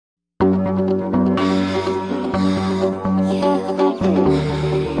Call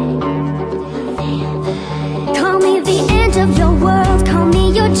me the end of your world, call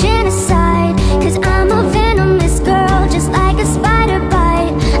me your genocide, 'cause I'm a venomous girl, just like a spider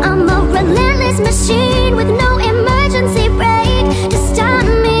bite. I'm a relentless machine with no emergency brake to stop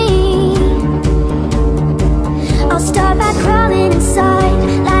me. I'll start by crawling inside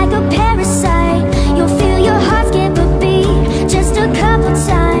like a parasite. You'll feel your heart skip a beat just a couple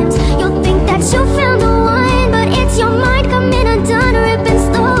times. You'll think that you'll feel